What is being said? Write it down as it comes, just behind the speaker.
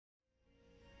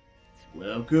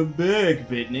Welcome back,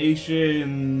 Bit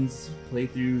Nations!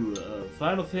 Playthrough of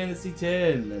Final Fantasy X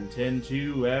and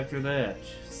 10-2 after that.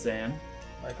 Sam?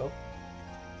 Michael?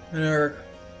 And Eric.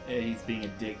 Yeah, he's being a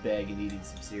dickbag and eating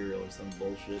some cereal or some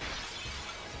bullshit.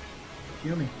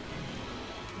 Yummy.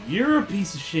 You're a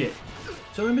piece of shit!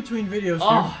 So in between videos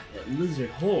Ah, that lizard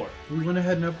whore! here, we went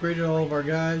ahead and upgraded all of our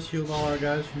guys, healed all our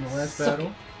guys from the last Suck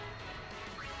battle.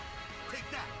 Take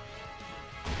that.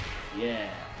 Yeah.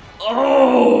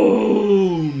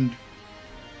 Owned!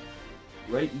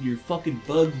 Right in your fucking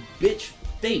bug bitch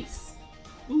face!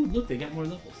 Ooh, look, they got more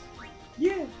levels.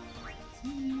 Yeah!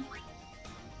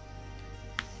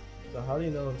 So how do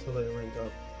you know until they rank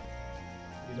up?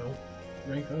 You don't?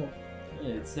 Rank up.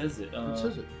 Yeah, it says it. It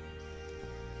says it.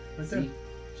 Right See? there.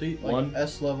 See, like One.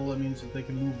 S level, that means that they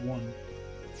can move one.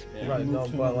 Yeah. Right, no,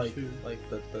 Move to but another like, two.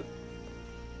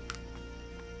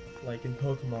 like in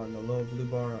Pokemon, the little blue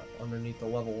bar underneath the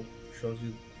level shows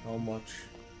you how much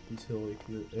until it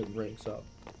ranks up.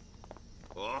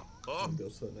 Oh, oh. And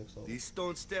goes to the next level. These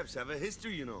stone steps have a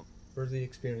history, you know. Where's the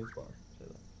experience bar? Say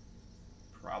that.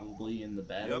 Probably in the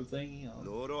battle Yep. thing.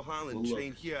 Lord O'Holland Well, look.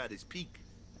 trained here at his peak.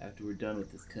 After we're done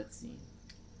with this cutscene.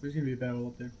 There's gonna be a battle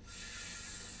up there.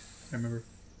 I remember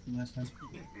from last time.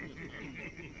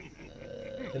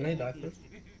 Didn't they die first?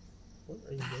 What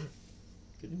are you doing?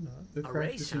 Did you not? They're A race,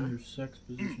 practicing huh? their sex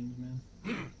positions, man.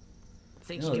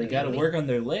 Think No, you they can gotta beat me? work on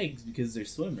their legs because they're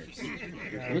swimmers.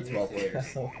 They're blitzball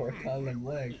players. Work on them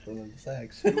legs for them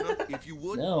sex. If you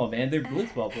would. No, man, they're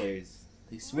blitzball players.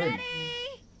 They swim.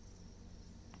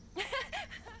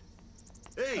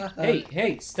 Hey,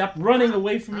 Hey, stop running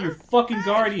away from your fucking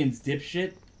guardians,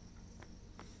 dipshit.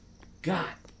 God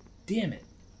damn it.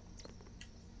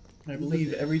 I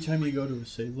believe every time you go to a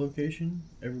save location,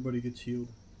 everybody gets healed.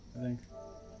 I think.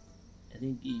 I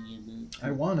think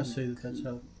I want to say that that's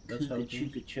how it goes.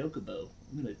 Chuka Chocobo.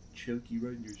 I'm gonna choke you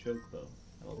right in your chocobo.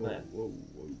 How about that? Whoa.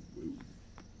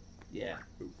 Yeah.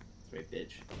 That's right,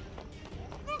 bitch.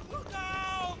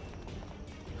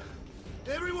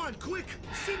 everyone, quick!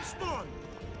 Sim spawn!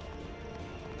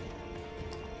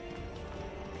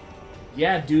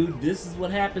 Yeah, dude, this is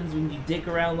what happens when you dick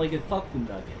around like a fuck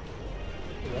nugget.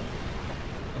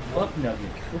 A fuck nugget.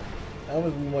 That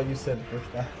was what you said the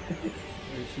first time.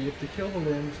 Alright, so you have to kill the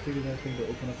limbs to get that thing to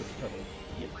open up its petals.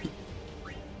 Yep.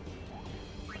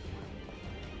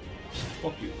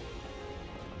 Fuck you.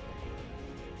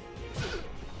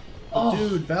 Oh.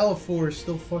 Dude, Valifor is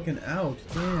still fucking out.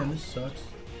 Damn, this sucks.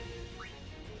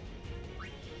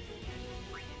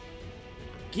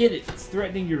 Get it! It's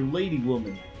threatening your lady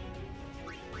woman.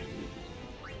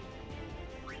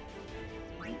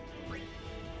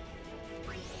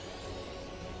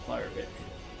 Fire bitch.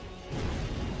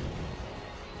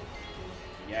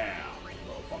 Yeah,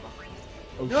 motherfucker.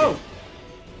 Oh, No! shit.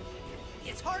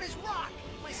 It's hard as rock.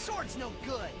 My sword's no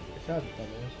good. Good job,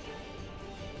 dumbass.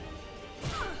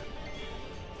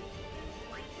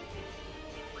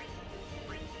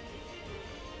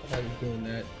 I was doing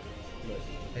that, but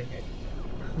hey.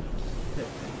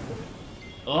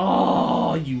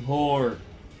 Oh, you whore!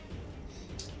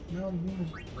 No,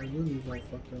 my Lily's all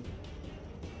fucked up.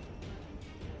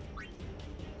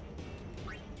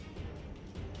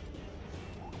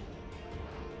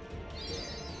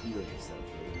 You let yourself,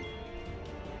 baby.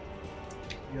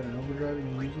 You got an overdrive, you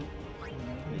gonna use it? I'm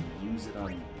gonna use it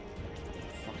on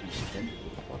fucking extended.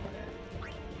 Fuck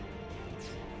that.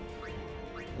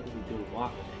 What do we do with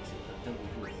walk next? What the hell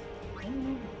is this? I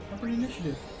don't know. Up an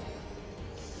initiative.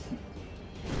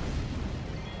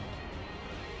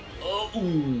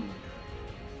 Oh!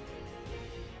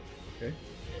 Okay.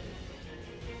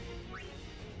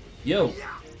 Yo!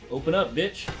 Open up,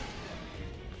 bitch!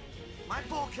 My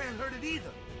ball can't hurt it either.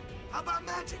 How about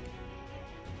magic?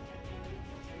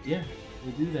 Yeah,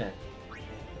 we'll do that.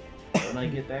 When I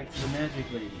get back to the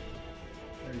magic lady.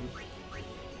 There you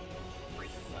go.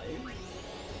 Fire?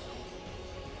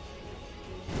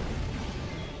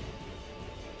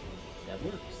 That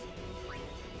works.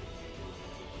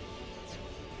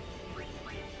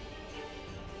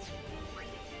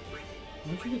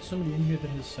 Why don't you get somebody in here that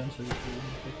has sensors so we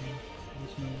can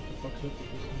listen to what the fuck's up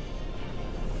with this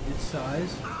thing? Its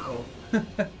size? Oh.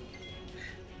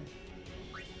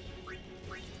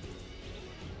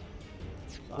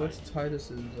 What's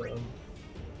Titus's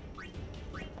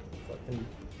fucking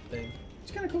thing?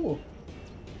 It's kinda cool.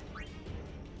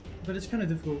 But it's kinda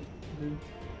difficult to do.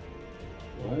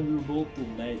 Vulnerable to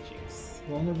magics.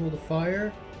 Vulnerable to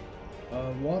fire.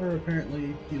 Water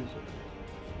apparently heals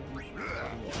it.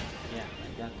 Yeah,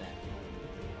 I got that.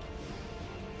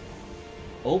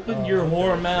 Open your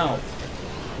whore mouth.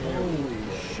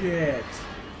 Holy shit.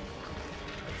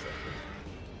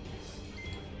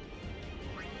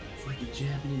 The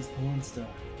Japanese porn star.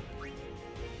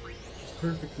 It's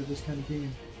perfect for this kind of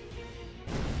game.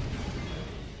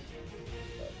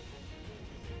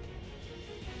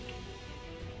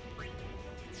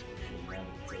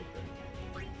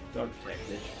 Dark attack,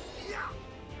 bitch.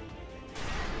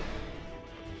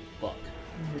 Fuck.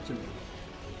 It's a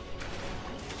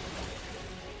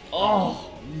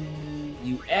Oh!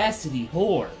 You acidy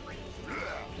whore! Why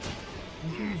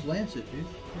don't you use Lancet, dude?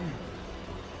 Yeah.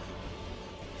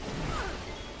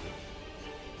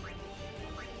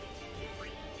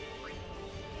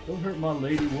 Don't hurt my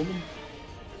lady woman.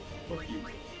 Fuck you.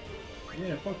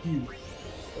 Yeah, fuck you.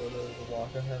 So the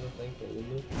Waka has a thing for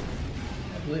Lulu.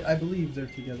 I believe they're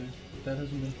together, but that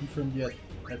hasn't been confirmed yet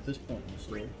at this point in the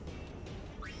story.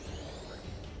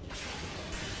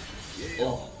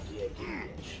 Oh, yeah, give me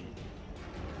that shit.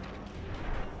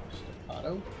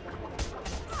 Staccato?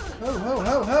 Ho, ho,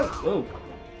 ho, ho! Whoa!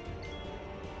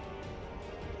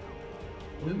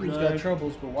 Lulu's got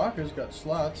troubles, but Waka's got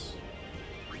slots.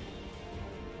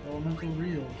 Elemental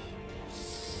reels.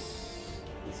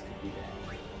 This could be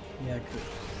bad. Yeah, it could.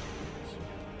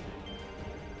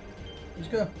 Let's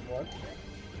go. What?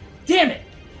 Damn it!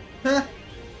 Damn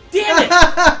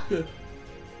it!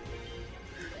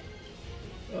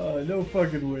 Oh, no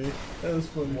fucking way. That was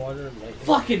funny. Water and lightning.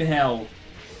 Fucking hell!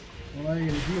 Well, now you're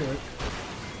gonna heal it.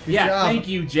 Good Yeah, job. thank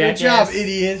you, Good jackass. job,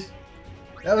 idiot.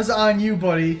 That was on you,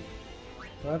 buddy.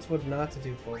 That's what not to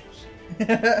do, folks.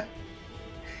 Yeah,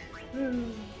 A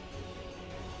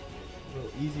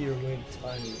little easier way to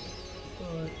time it.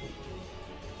 But...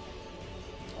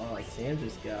 Oh, Sam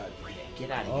just got Get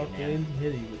out all of here, man.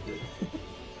 hitty with it.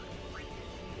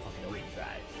 Fucking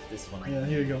overdrive. This one. Yeah,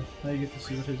 here you go. Now you get to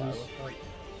see what his is.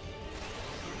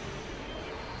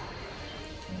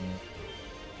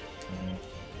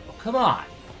 Oh, come on!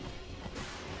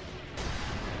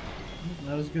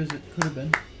 Not as good as it could have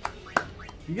been.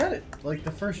 You got it, like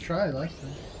the first try last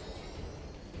time.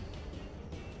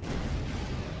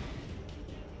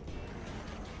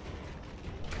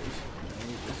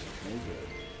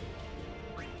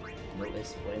 No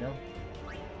es bueno.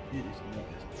 It is not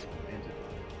as romantic.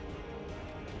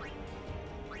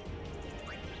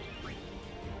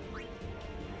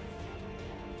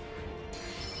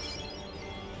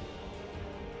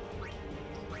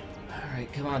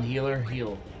 Alright, come on, healer,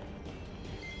 heal.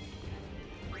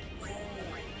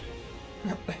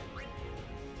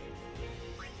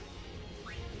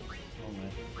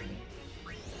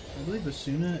 I believe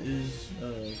Asuna is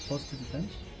plus 2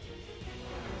 defense.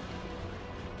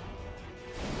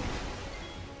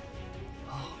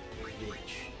 Oh,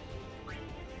 bitch.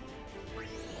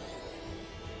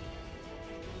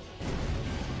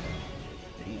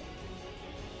 Damn.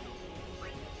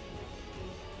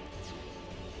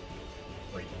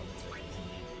 Wait, no, that's right.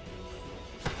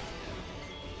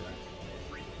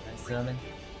 Nice summon.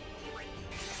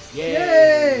 Yay!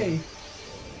 Yay!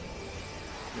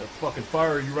 Yeah, fucking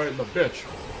fire you right in the bitch.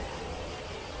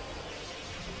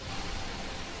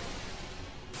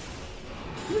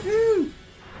 Woohoo!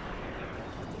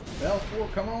 Balfour,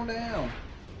 come on down.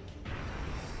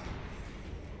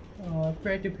 Oh,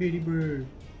 pretty pretty bird.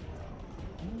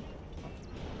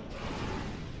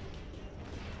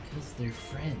 Because they're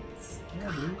friends.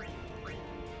 Yeah, dude.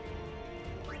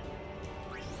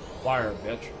 Fire,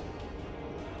 bitch.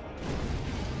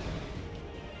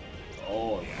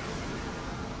 Oh, yeah.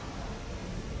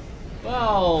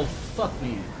 Well, fuck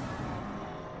me.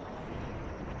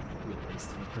 You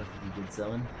wasted a perfectly good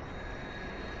summon.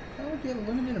 I would get a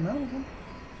limited amount of them.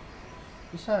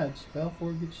 Besides,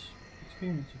 Balfour gets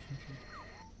experience or some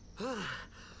shit.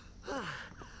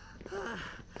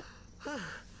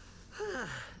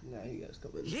 Now you guys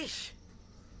come in. Yeesh.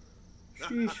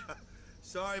 Sheesh.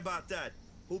 Sorry about that.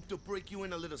 Hope to break you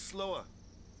in a little slower.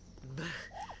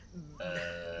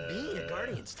 Being a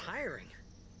guardian's tiring.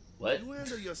 What? You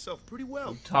handle yourself pretty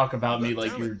well. Talk about me But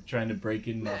like damn you're it. trying to break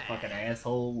in a fucking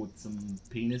asshole with some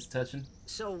penis touching.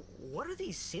 So, what are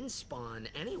these sin spawn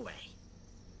anyway?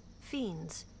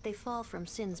 Fiends. They fall from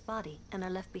Sin's body and are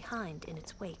left behind in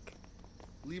its wake.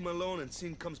 Leave him alone and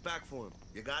Sin comes back for him.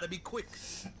 You gotta be quick.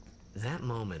 That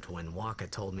moment when Waka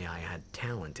told me I had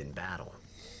talent in battle,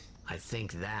 I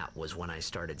think that was when I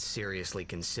started seriously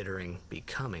considering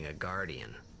becoming a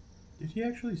guardian. Did he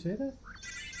actually say that?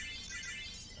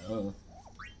 Oh.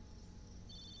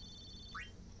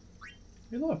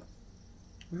 Hey, look.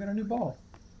 We got a new ball.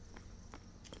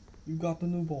 You got the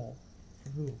new ball. For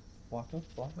who? Waka?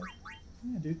 Waka?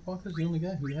 Yeah, dude. Waka's the only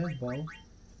guy who has ball.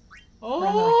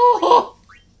 Oh!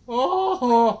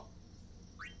 Oh!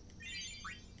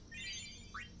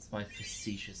 It's my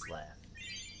facetious laugh.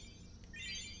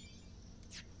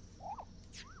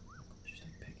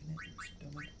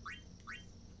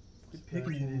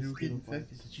 picking at it, it'll get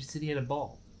infected. Did you said he had a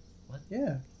ball?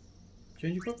 Yeah.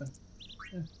 Change equipment.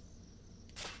 Yeah.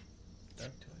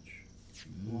 Dark touch.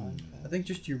 I think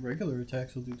just your regular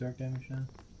attacks will do dark damage now.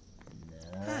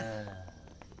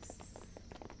 Nice.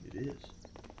 It is.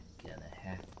 Gonna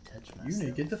have to touch myself.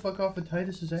 Unit, get the fuck off of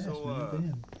Titus's ass, So, man.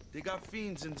 Damn. They got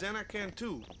fiends in Xanarkand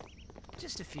too.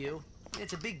 Just a few.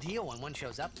 It's a big deal when one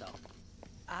shows up, though.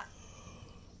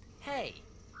 Hey,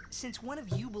 since when have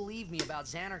you believed me about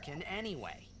Xanarkand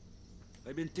anyway?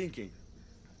 I've been thinking.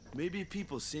 Maybe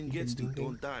people sin gets to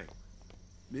don't die.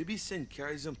 Maybe sin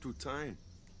carries them through time.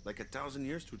 Like 1,000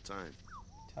 years through time.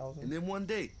 And then one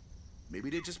day, maybe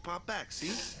they just pop back,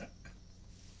 see?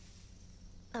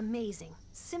 Amazing.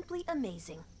 Simply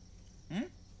amazing.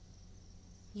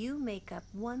 You make up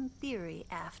one theory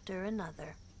after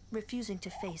another, refusing to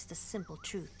face the simple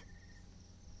truth.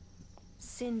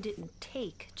 Sin didn't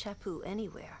take Chappu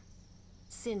anywhere.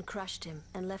 Sin crushed him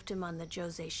and left him on the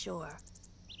Jose shore.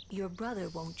 Your brother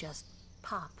won't just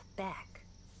pop back.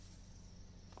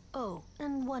 Oh,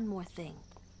 and one more thing.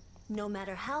 No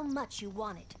matter how much you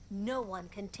want it, no one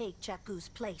can take Chappu's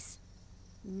place.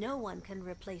 No one can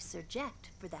replace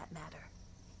Serject, for that matter.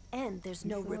 And there's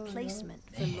no replacement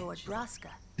for Lord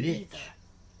Braska, either.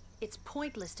 It's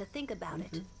pointless to think about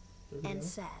it. And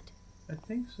sad. I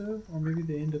think so. Or maybe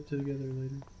they end up together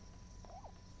later.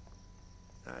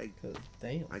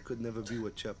 I could never be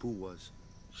what Chappu was.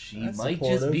 She That's might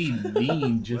just be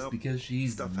mean just Well, because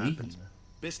she's stuff mean. happens.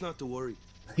 Best not to worry.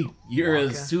 You're Waka,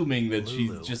 assuming that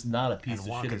Lulu, she's just not a piece and of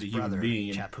shit Waka's of a human brother, being,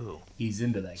 and Chappu. he's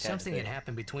into that kind Something of had thing.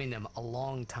 happened between them a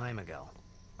long time ago.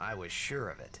 I was sure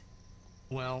of it.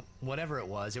 Well, whatever it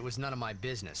was none of my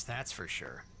business, that's for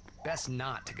sure. Best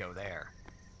not to go there.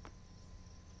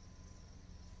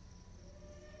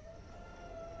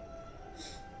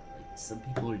 Like, some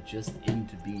people are just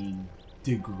into being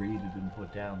degraded and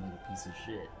put down like a piece of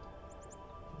shit.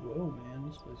 Whoa, man,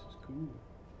 this place is cool.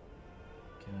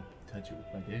 Can I touch it with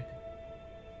my dick?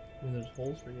 I mean, there's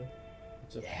holes for you.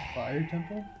 It's a fire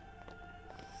temple?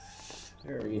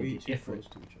 They're We're gonna way get too different.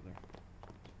 close to each other.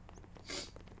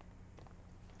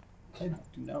 I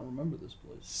do not remember this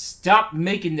place. Stop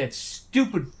making that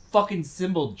stupid fucking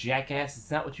symbol, jackass. It's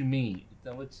not what you mean. It's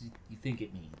not what you think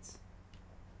it means.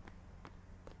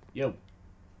 Yo.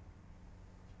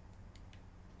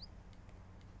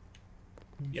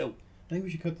 Yo. I think we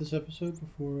should cut this episode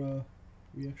before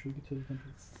we actually get to the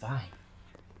temple. Fine.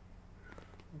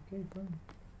 Okay, fine.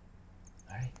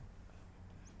 Alright.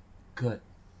 Good.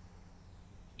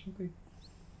 Okay.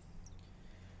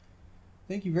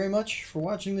 Thank you very much for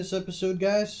watching this episode,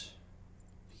 guys.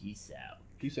 Peace out.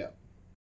 Peace out.